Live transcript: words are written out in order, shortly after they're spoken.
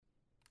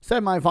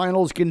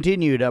Semifinals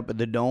continued up at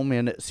the Dome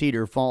in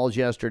Cedar Falls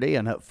yesterday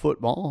in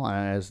football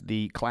as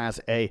the Class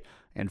A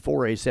and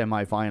 4A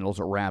semifinals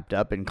wrapped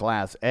up. In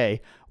Class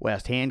A,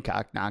 West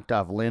Hancock knocked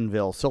off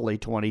Linville Sully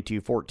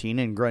 22-14,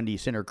 and Grundy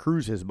Center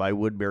cruises by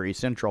Woodbury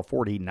Central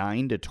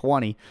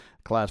 49-20.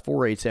 Class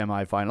 4A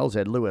semifinals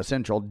had Lewis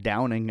Central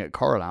downing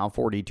Carlisle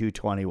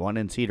 42-21,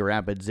 and Cedar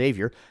Rapids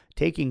Xavier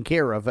taking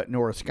care of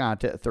North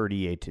Scott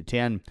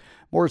 38-10.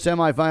 More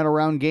semifinal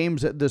round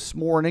games this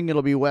morning.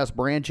 It'll be West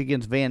Branch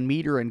against Van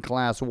Meter in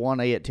Class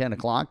 1A at 10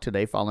 o'clock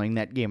today. Following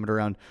that game at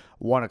around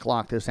 1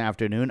 o'clock this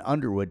afternoon,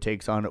 Underwood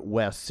takes on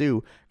West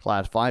Sioux.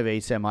 Class 5A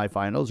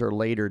semifinals are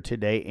later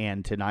today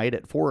and tonight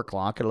at 4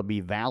 o'clock. It'll be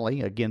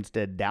Valley against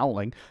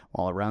Dowling,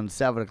 while around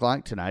 7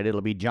 o'clock tonight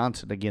it'll be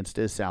Johnson against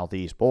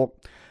Southeast Polk.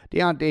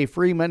 Deontay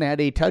Freeman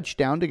had a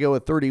touchdown to go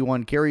with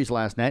 31 carries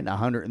last night and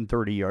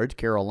 130 yards.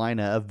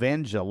 Carolina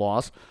avenged a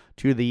loss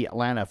to the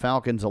Atlanta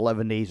Falcons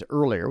 11 days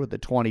earlier with a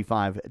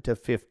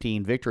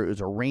 25-15 victory. It was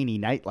a rainy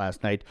night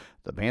last night.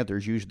 The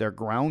Panthers used their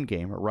ground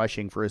game,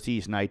 rushing for a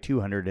season-high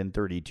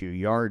 232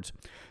 yards.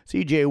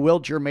 C.J.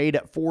 Wilcher made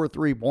 4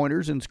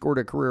 3-pointers and scored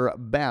a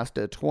career-best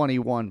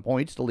 21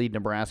 points to lead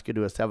Nebraska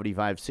to a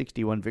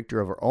 75-61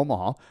 victory over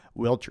Omaha.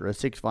 Wilcher, a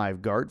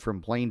 6'5 guard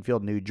from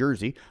Plainfield, New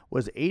Jersey,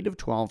 was 8 of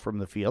 12 from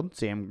the field.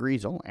 Sam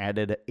Griesel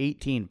added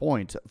 18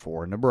 points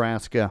for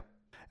Nebraska.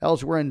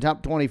 Elsewhere in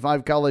top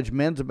 25 college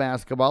men's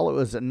basketball, it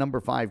was number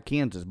 5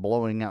 Kansas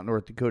blowing out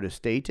North Dakota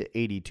State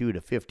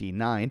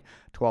 82-59.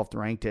 12th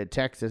ranked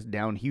Texas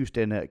down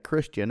Houston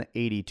Christian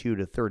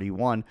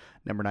 82-31.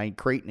 Number 9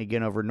 Creighton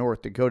again over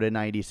North Dakota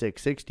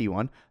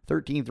 96-61.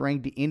 13th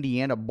ranked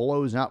Indiana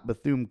blows out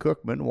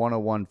Bethune-Cookman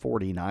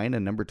 101-49,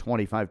 and number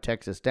 25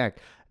 Texas Tech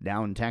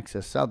down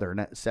Texas Southern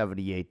at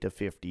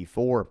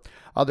 78-54.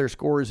 Other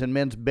scores in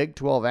men's Big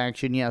 12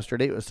 action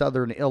yesterday, it was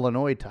Southern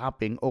Illinois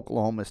topping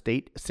Oklahoma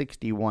State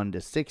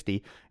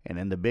 61-60, and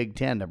in the Big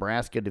 10,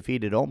 Nebraska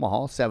defeated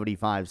Omaha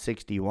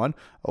 75-61.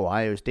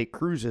 Ohio State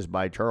cruises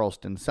by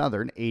Charleston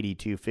Southern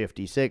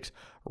 82-56.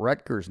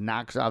 Rutgers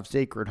knocks off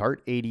Sacred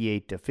Heart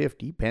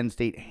 88-50. Penn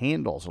State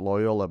handles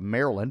Loyola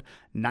Maryland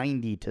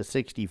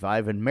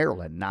 90-65, and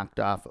Maryland knocked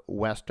off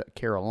Western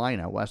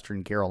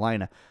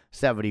Carolina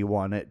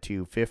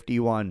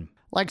 71-51.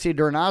 Lexi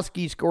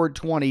Dernosky scored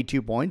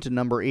 22 points, and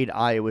number 8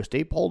 Iowa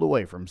State pulled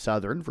away from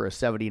Southern for a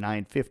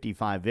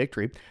 79-55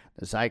 victory.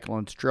 The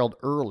Cyclones trailed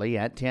early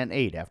at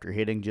 10-8 after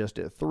hitting just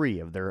 3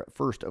 of their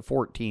first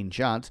 14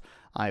 shots.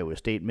 Iowa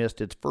State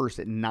missed its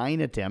first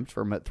 9 attempts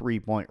from a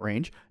three-point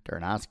range.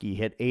 Dernosky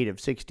hit 8 of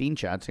 16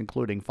 shots,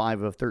 including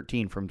 5 of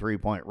 13 from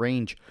three-point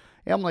range.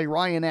 Emily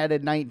Ryan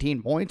added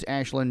 19 points.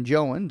 Ashlyn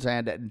Jones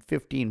added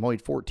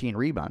 15.14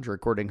 rebounds,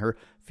 recording her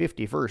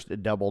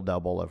 51st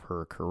double-double of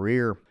her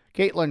career.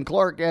 Caitlin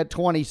Clark had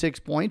 26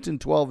 points and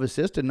 12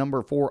 assists, and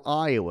number 4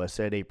 Iowa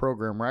set a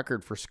program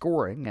record for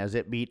scoring as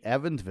it beat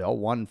Evansville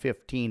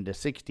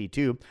 115-62.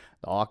 The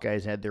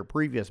Hawkeyes had their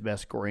previous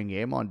best scoring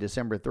game on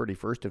December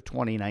 31st of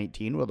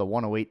 2019 with a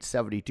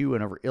 108-72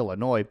 win over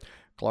Illinois.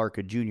 Clark,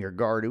 a junior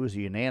guard who was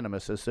a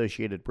unanimous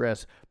Associated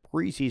Press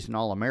preseason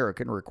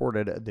All-American,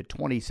 recorded the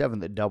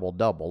 27th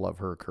double-double of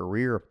her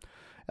career.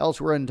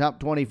 Elsewhere in top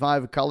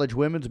 25 college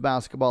women's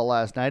basketball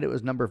last night, it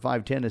was number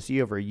 5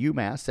 Tennessee over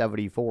UMass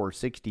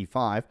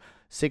 74-65.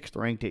 6th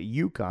ranked at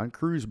UConn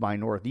cruised by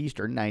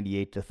Northeastern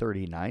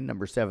 98-39.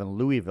 Number 7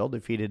 Louisville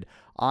defeated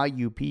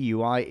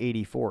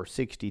IUPUI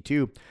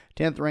 84-62.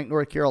 10th ranked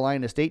North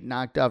Carolina State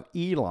knocked off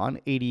Elon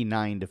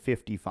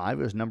 89-55. It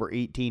was number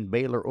 18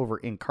 Baylor over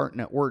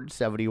Incarnate Word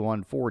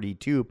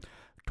 71-42.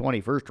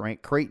 21st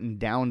ranked Creighton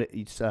down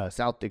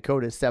South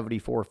Dakota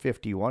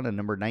 74-51, and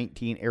number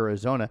 19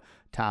 Arizona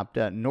topped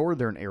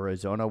Northern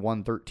Arizona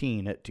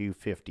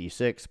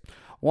 113-56.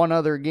 One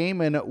other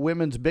game in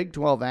women's Big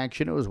 12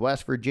 action, it was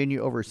West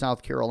Virginia over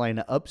South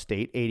Carolina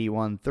Upstate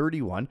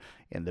 81-31.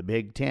 In the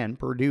Big 10,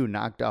 Purdue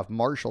knocked off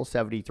Marshall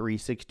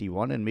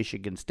 73-61, and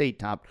Michigan State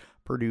topped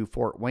Purdue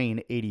Fort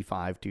Wayne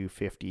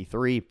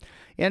 85-53.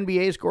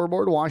 NBA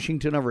scoreboard,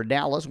 Washington over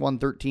Dallas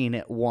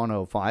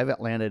 113-105.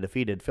 Atlanta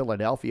defeated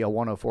Philadelphia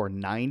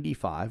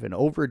 104-95. In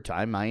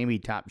overtime, Miami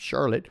topped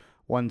Charlotte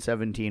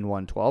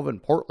 117-112,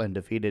 and Portland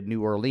defeated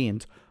New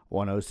Orleans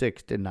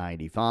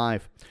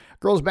 106-95.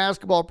 Girls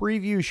basketball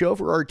preview show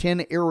for our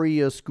 10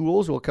 area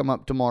schools will come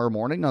up tomorrow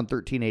morning on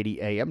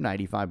 1380 AM,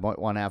 95.1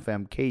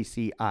 FM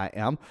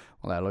KCIM.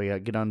 Well, that'll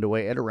get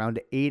underway at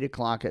around 8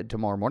 o'clock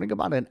tomorrow morning,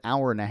 about an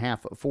hour and a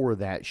half for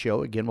that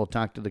show. Again, we'll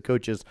talk to the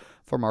coaches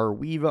from our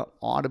Weeva,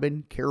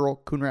 Audubon,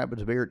 Carroll, Coon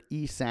Rapids, Bayard,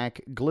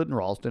 ESAC, Glidden,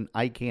 Ralston,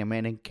 ICAM,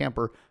 Manning,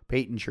 Kemper,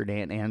 Peyton,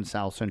 Sheridan, and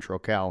South Central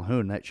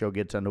Calhoun. That show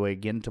gets underway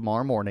again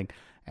tomorrow morning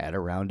at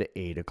around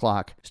 8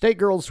 o'clock. State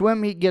girls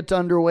swim meet gets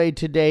underway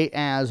today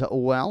as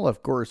well,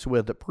 of course,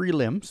 with the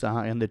prelims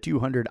in the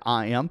 200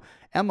 IM.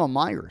 Emma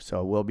Myers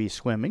will be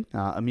swimming.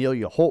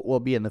 Amelia Holt will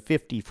be in the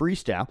 50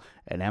 freestyle,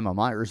 and Emma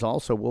Myers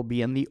also will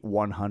be in the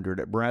 100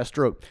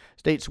 breaststroke.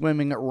 State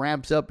swimming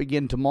wraps up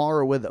again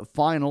tomorrow with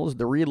finals.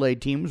 The relay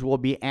teams will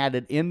be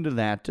added into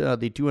that.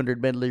 The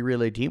 200 medley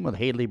relay team with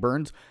Haley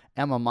Burns,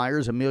 Emma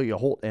Myers, Amelia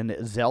Holt, and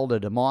Zelda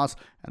DeMoss,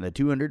 and the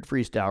 200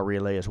 freestyle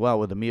relay as well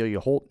with Amelia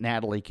Holt,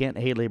 Natalie Kent,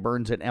 Haley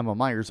Burns, and Emma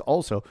Myers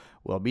also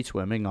will be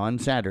swimming on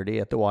Saturday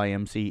at the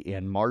YMC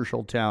in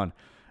Marshalltown.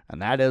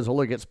 And that is a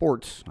look at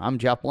sports. I'm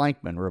Jeff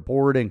Blankman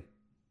reporting.